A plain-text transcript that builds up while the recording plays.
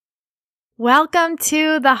Welcome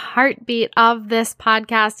to the heartbeat of this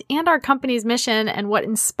podcast and our company's mission and what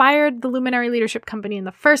inspired the Luminary Leadership Company in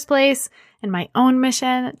the first place, and my own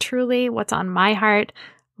mission, truly what's on my heart,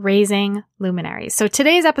 raising luminaries. So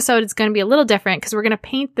today's episode is going to be a little different because we're going to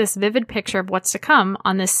paint this vivid picture of what's to come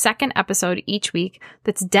on this second episode each week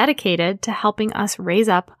that's dedicated to helping us raise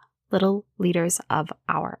up little leaders of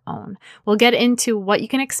our own. We'll get into what you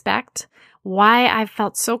can expect, why I've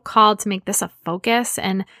felt so called to make this a focus,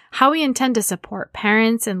 and how we intend to support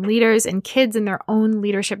parents and leaders and kids in their own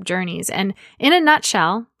leadership journeys. And in a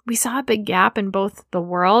nutshell, we saw a big gap in both the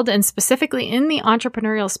world and specifically in the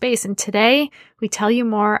entrepreneurial space. And today we tell you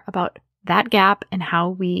more about that gap and how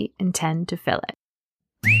we intend to fill it.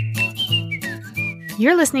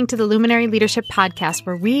 You're listening to the Luminary Leadership Podcast,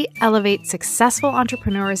 where we elevate successful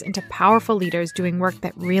entrepreneurs into powerful leaders doing work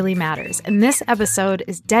that really matters. And this episode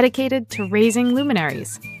is dedicated to raising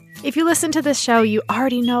luminaries. If you listen to this show, you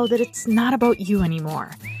already know that it's not about you anymore.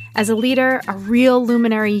 As a leader, a real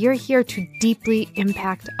luminary, you're here to deeply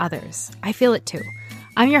impact others. I feel it too.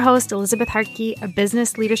 I'm your host, Elizabeth Hartke, a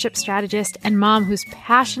business leadership strategist and mom who's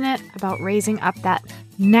passionate about raising up that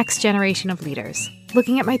next generation of leaders.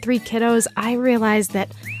 Looking at my 3 kiddos, I realized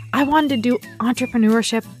that I wanted to do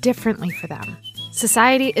entrepreneurship differently for them.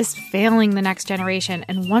 Society is failing the next generation,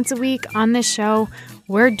 and once a week on this show,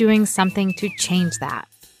 we're doing something to change that.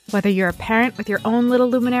 Whether you're a parent with your own little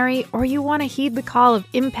luminary or you want to heed the call of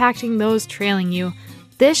impacting those trailing you,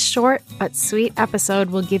 this short but sweet episode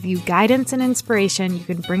will give you guidance and inspiration you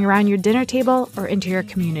can bring around your dinner table or into your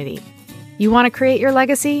community. You want to create your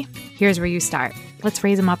legacy? Here's where you start. Let's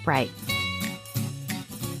raise them up right.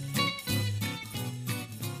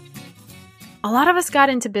 A lot of us got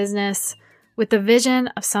into business with the vision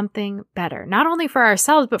of something better, not only for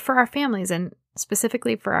ourselves, but for our families and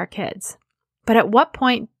specifically for our kids. But at what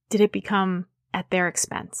point did it become at their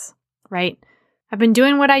expense, right? I've been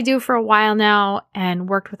doing what I do for a while now and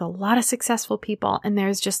worked with a lot of successful people. And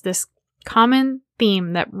there's just this common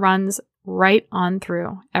theme that runs right on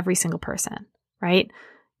through every single person, right?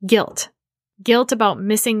 Guilt. Guilt about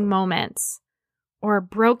missing moments or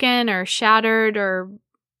broken or shattered or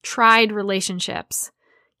tried relationships,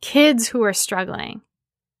 kids who are struggling,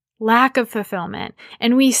 lack of fulfillment.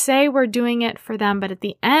 And we say we're doing it for them, but at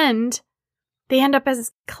the end, they end up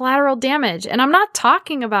as collateral damage. And I'm not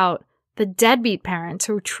talking about the deadbeat parents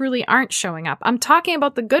who truly aren't showing up. I'm talking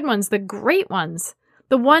about the good ones, the great ones,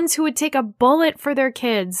 the ones who would take a bullet for their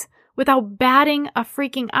kids without batting a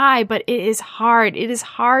freaking eye. But it is hard. It is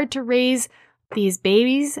hard to raise these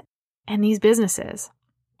babies and these businesses.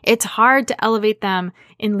 It's hard to elevate them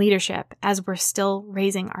in leadership as we're still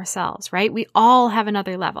raising ourselves, right? We all have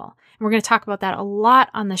another level. And we're going to talk about that a lot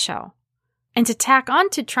on the show. And to tack on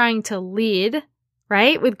to trying to lead,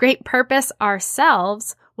 right, with great purpose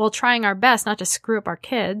ourselves while trying our best not to screw up our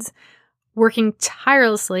kids, working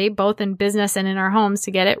tirelessly both in business and in our homes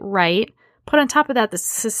to get it right. Put on top of that, the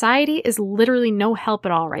society is literally no help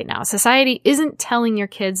at all right now. Society isn't telling your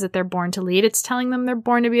kids that they're born to lead. It's telling them they're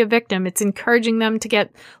born to be a victim. It's encouraging them to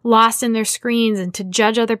get lost in their screens and to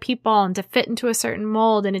judge other people and to fit into a certain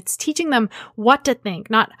mold. And it's teaching them what to think,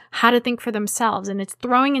 not how to think for themselves. And it's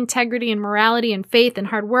throwing integrity and morality and faith and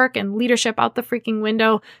hard work and leadership out the freaking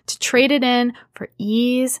window to trade it in for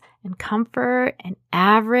ease and comfort and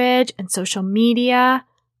average and social media.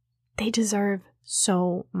 They deserve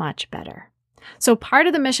so much better. So part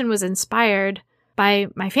of the mission was inspired by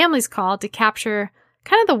my family's call to capture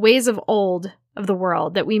kind of the ways of old of the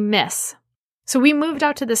world that we miss. So we moved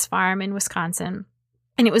out to this farm in Wisconsin,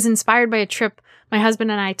 and it was inspired by a trip my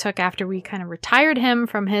husband and I took after we kind of retired him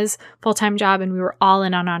from his full-time job and we were all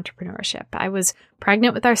in on entrepreneurship. I was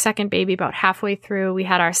pregnant with our second baby about halfway through. We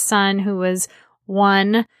had our son who was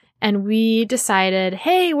 1, and we decided,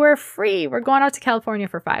 hey, we're free. We're going out to California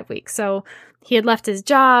for 5 weeks. So he had left his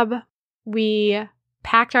job. We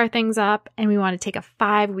packed our things up and we wanted to take a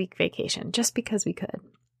 5-week vacation just because we could.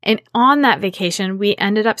 And on that vacation, we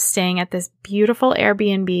ended up staying at this beautiful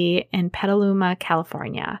Airbnb in Petaluma,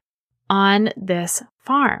 California, on this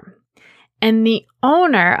farm. And the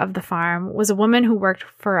owner of the farm was a woman who worked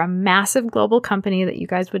for a massive global company that you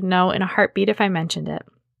guys would know in a heartbeat if I mentioned it.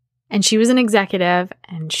 And she was an executive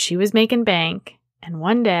and she was making bank. And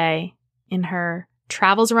one day in her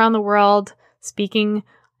travels around the world, speaking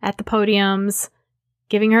at the podiums,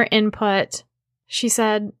 giving her input, she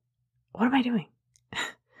said, what am I doing?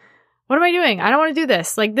 What am I doing? I don't want to do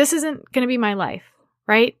this. Like, this isn't going to be my life,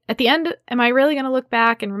 right? At the end, am I really going to look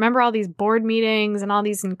back and remember all these board meetings and all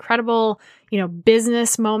these incredible,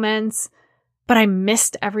 business moments? but I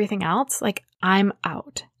missed everything else. Like, I'm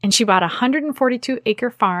out. And she bought a 142-acre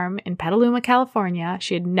farm in Petaluma, California.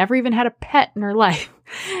 She had never even had a pet in her life.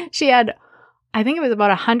 She had, I think it was about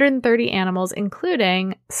 130 animals,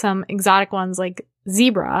 including some exotic ones like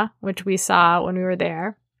zebra, which we saw when we were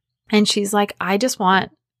there. And she's like, I just want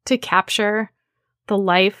to capture the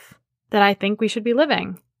life that I think we should be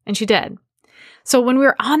living. And she did. So when we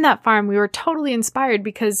were on that farm, we were totally inspired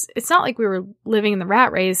because it's not like we were living in the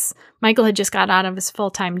rat race. Michael had just got out of his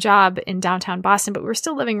full-time job in downtown Boston, but we were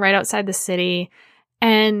still living right outside the city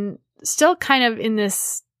and still kind of in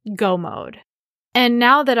this go mode. And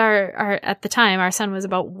now that at the time, our son was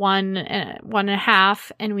about one and a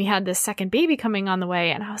half, and we had this second baby coming on the way.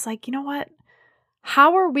 And I was like, you know what?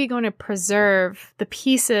 How are we going to preserve the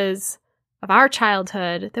pieces of our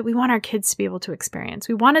childhood that we want our kids to be able to experience?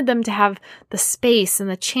 We wanted them to have the space and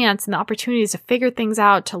the chance and the opportunities to figure things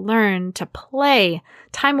out, to learn, to play,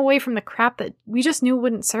 time away from the crap that we just knew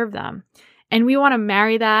wouldn't serve them. And we want to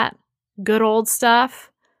marry that good old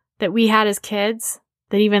stuff that we had as kids,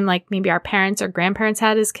 that even like maybe our parents or grandparents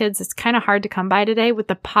had as kids. It's kind of hard to come by today, with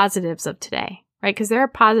the positives of today, right? Because there are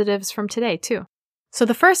positives from today too. So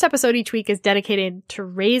the first episode each week is dedicated to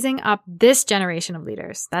raising up this generation of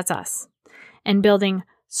leaders. That's us. And building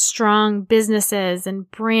strong businesses and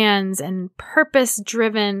brands and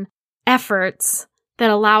purpose-driven efforts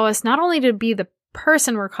that allow us not only to be the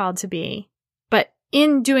person we're called to be, but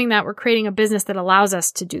in doing that, we're creating a business that allows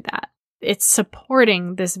us to do that. It's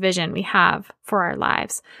supporting this vision we have for our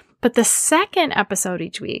lives. But the second episode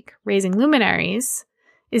each week, Raising Luminaries,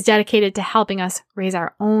 is dedicated to helping us raise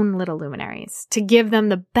our own little luminaries, to give them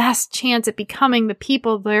the best chance at becoming the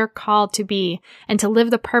people they're called to be and to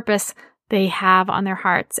live the purpose they have on their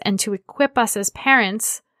hearts, and to equip us as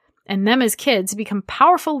parents and them as kids to become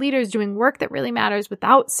powerful leaders doing work that really matters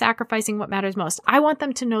without sacrificing what matters most. I want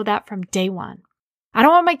them to know that from day one. I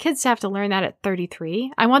don't want my kids to have to learn that at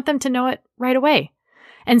 33. I want them to know it right away.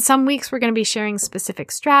 And some weeks we're going to be sharing specific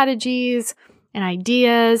strategies and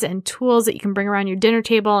ideas and tools that you can bring around your dinner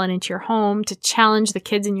table and into your home to challenge the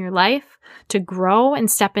kids in your life to grow and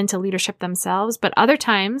step into leadership themselves. But other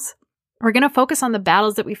times, we're going to focus on the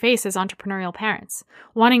battles that we face as entrepreneurial parents,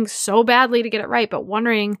 wanting so badly to get it right, but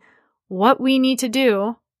wondering what we need to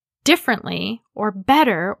do differently or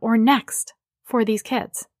better or next for these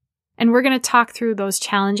kids. And we're going to talk through those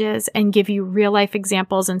challenges and give you real life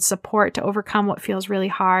examples and support to overcome what feels really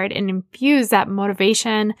hard and infuse that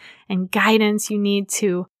motivation and guidance you need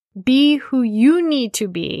to be who you need to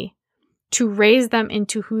be to raise them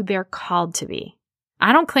into who they're called to be.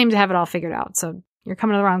 I don't claim to have it all figured out, so you're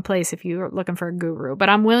coming to the wrong place if you're looking for a guru, but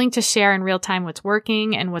I'm willing to share in real time what's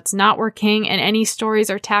working and what's not working, and any stories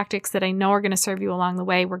or tactics that I know are going to serve you along the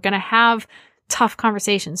way. We're going to have tough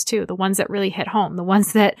conversations too, the ones that really hit home, the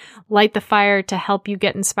ones that light the fire to help you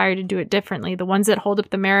get inspired to do it differently, the ones that hold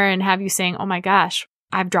up the mirror and have you saying, oh my gosh,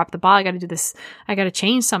 I've dropped the ball. I got to do this. I got to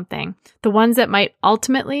change something. The ones that might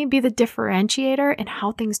ultimately be the differentiator in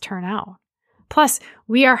how things turn out. Plus,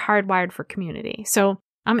 we are hardwired for community. So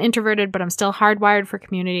I'm introverted, but I'm still hardwired for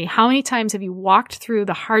community. How many times have you walked through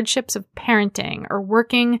the hardships of parenting or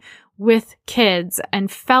working with kids and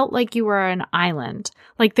felt like you were an island,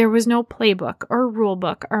 like there was no playbook or rule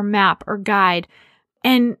book or map or guide,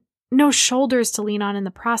 and no shoulders to lean on in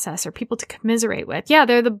the process or people to commiserate with? Yeah,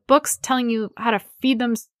 they're the books telling you how to feed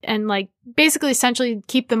them and like basically essentially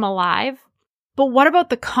keep them alive. But what about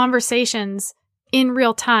the conversations in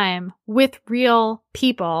real time with real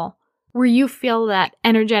people where you feel that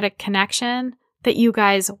energetic connection that you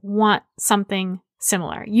guys want something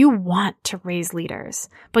similar? You want to raise leaders.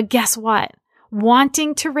 But guess what?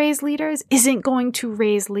 Wanting to raise leaders isn't going to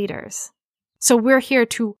raise leaders. So we're here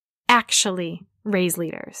to actually raise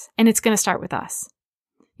leaders. And it's going to start with us.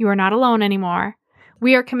 You are not alone anymore.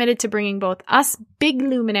 We are committed to bringing both us big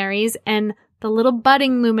luminaries and the little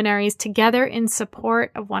budding luminaries together in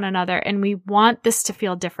support of one another. And we want this to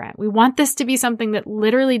feel different. We want this to be something that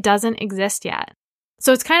literally doesn't exist yet.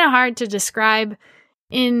 So it's kind of hard to describe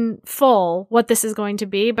in full what this is going to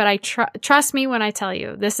be, but I trust me when I tell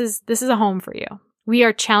you, this is a home for you. We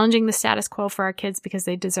are challenging the status quo for our kids because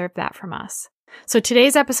they deserve that from us. So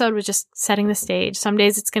today's episode was just setting the stage. Some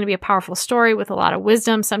days it's going to be a powerful story with a lot of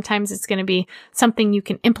wisdom. Sometimes it's going to be something you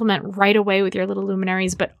can implement right away with your little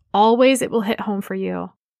luminaries, but always it will hit home for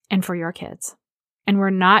you and for your kids. And we're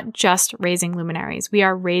not just raising luminaries. We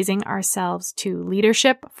are raising ourselves to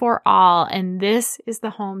leadership for all. And this is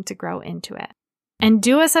the home to grow into it. And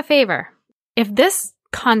do us a favor. If this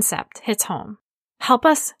concept hits home, help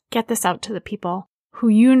us get this out to the people who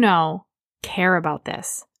you know care about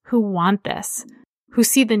this, who want this, who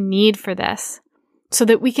see the need for this, so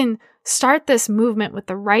that we can start this movement with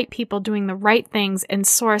the right people doing the right things and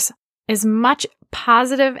source as much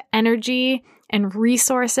positive energy and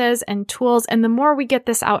resources and tools. And the more we get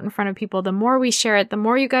this out in front of people, the more we share it, the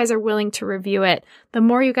more you guys are willing to review it, the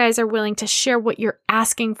more you guys are willing to share what you're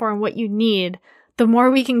asking for and what you need, the more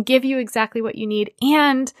we can give you exactly what you need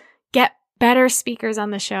and get better speakers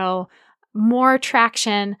on the show, more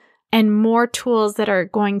traction, and more tools that are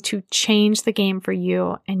going to change the game for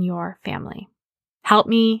you and your family. Help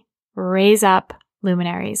me raise up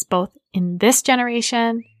luminaries, both in this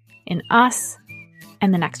generation, in us,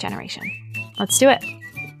 and the next generation. Let's do it.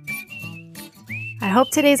 I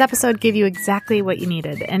hope today's episode gave you exactly what you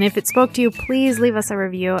needed. And if it spoke to you, please leave us a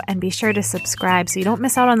review and be sure to subscribe so you don't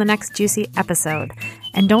miss out on the next juicy episode.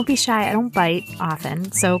 And don't be shy. I don't bite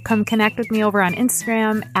often. So come connect with me over on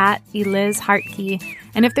Instagram at ElizHartke.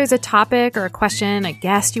 And if there's a topic or a question, a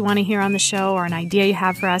guest you want to hear on the show, or an idea you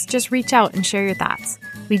have for us, just reach out and share your thoughts.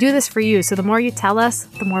 We do this for you. So the more you tell us,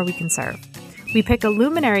 the more we can serve. We pick a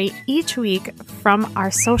luminary each week from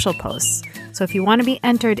our social posts. So if you want to be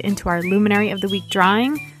entered into our Luminary of the Week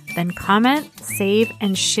drawing, then comment, save,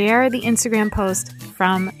 and share the Instagram post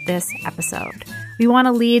from this episode. We want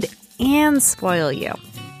to lead and spoil you.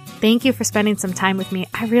 Thank you for spending some time with me.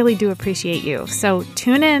 I really do appreciate you. So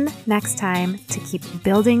tune in next time to keep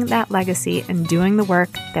building that legacy and doing the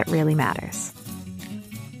work that really matters.